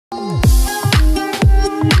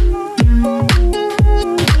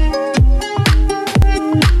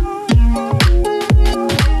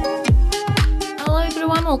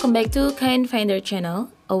back to Kind Finder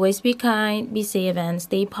channel. Always be kind, be safe, and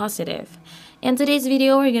stay positive. In today's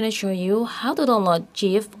video, we're gonna show you how to download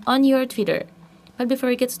GIF on your Twitter. But before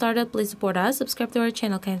we get started, please support us, subscribe to our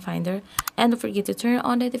channel Kind Finder, and don't forget to turn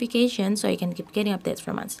on notifications so you can keep getting updates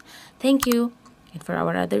from us. Thank you. And for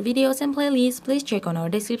our other videos and playlists, please check on our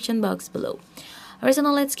description box below. Alright, so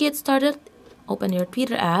now let's get started. Open your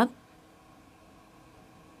Twitter app.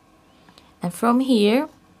 And from here,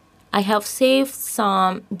 I have saved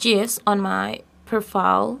some GIFs on my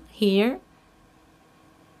profile here.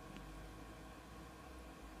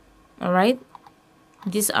 Alright,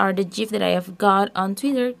 these are the GIF that I have got on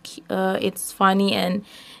Twitter. It's funny and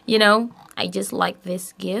I just like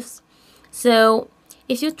these GIFs. So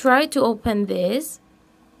if you try to open this,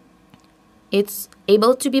 it's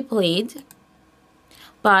able to be played,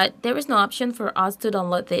 but there is no option for us to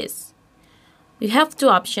download this. We have two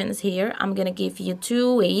options here. I'm gonna give you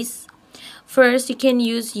two ways. First, you can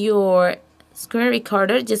use your screen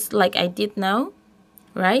recorder just like I did now,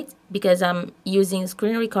 right? Because I'm using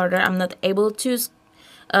screen recorder, I'm not able to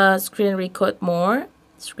screen record more.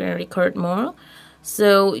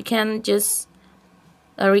 So you can just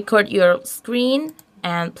record your screen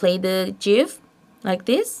and play the GIF like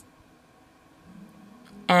this,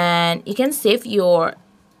 and you can save your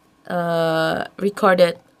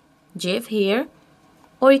recorded GIF here,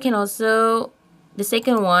 or you can also, the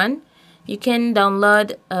second one, you can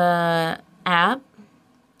download app.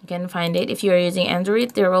 You can find it if you're using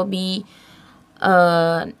Android. There will be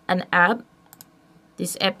an app.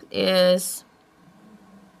 This app is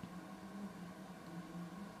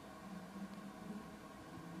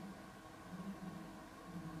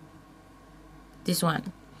this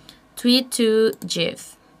one, Tweet to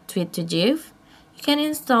GIF. Tweet to GIF. You can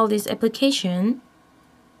install this application.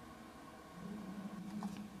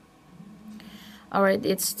 Alright,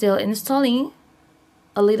 it's still installing.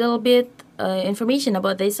 A little bit information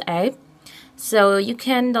about this app. So you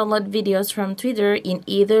can download videos from Twitter in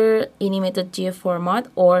either animated GIF format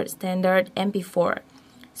or standard MP4.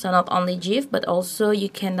 So not only GIF, but also you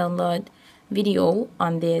can download video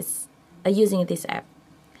on this using this app.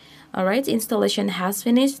 Alright, installation has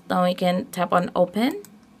finished. Now you can tap on open.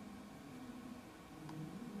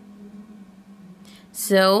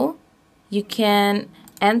 So you can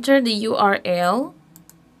enter the URL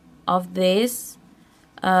of this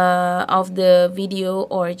of the video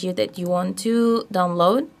or GIF that you want to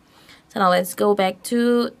download. So now let's go back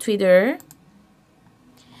to Twitter,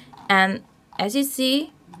 and as you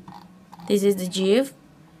see, this is the GIF.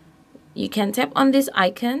 You can tap on this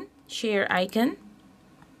icon, share icon,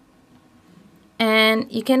 and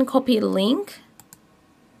you can copy the link,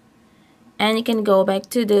 and you can go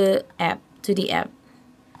back to the app.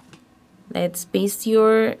 Let's paste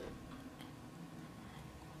your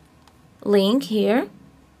link here,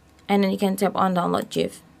 and then you can tap on download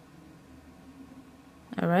GIF.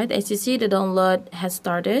 Alright, as you see, the download has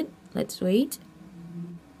started. Let's wait.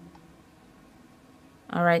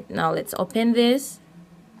 Alright, now let's open this.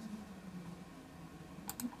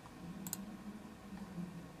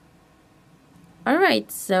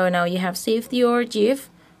 Alright, so now you have saved your GIF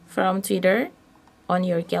from Twitter on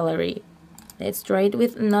your gallery. Let's try it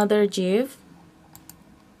with another GIF.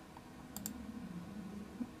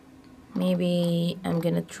 Maybe I'm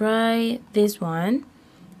gonna try this one.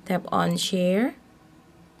 Tap on share,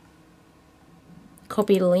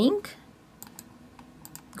 copy the link,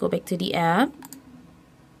 go back to the app,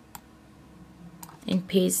 and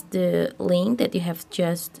paste the link that you have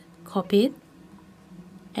just copied,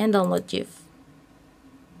 and download GIF.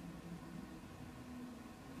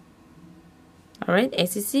 Alright,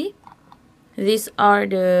 as you see, these are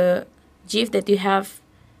the GIF that you have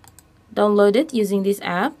downloaded using this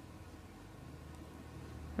app.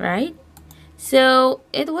 Right? So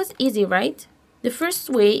it was easy, right? The first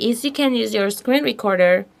way is you can use your screen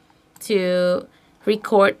recorder to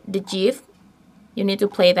record the GIF. You need to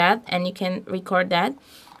play that and you can record that.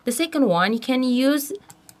 The second one, you can use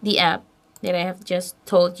the app that I have just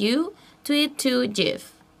told you, Tweet to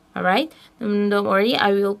GIF. Alright? Don't worry,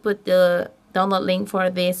 I will put the download link for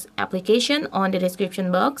this application on the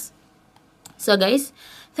description box. So guys,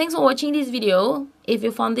 thanks for watching this video. If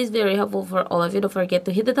you found this very helpful for all of you, don't forget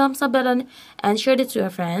to hit the thumbs up button and share it to your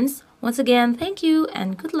friends. Once again, thank you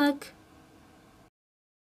and good luck.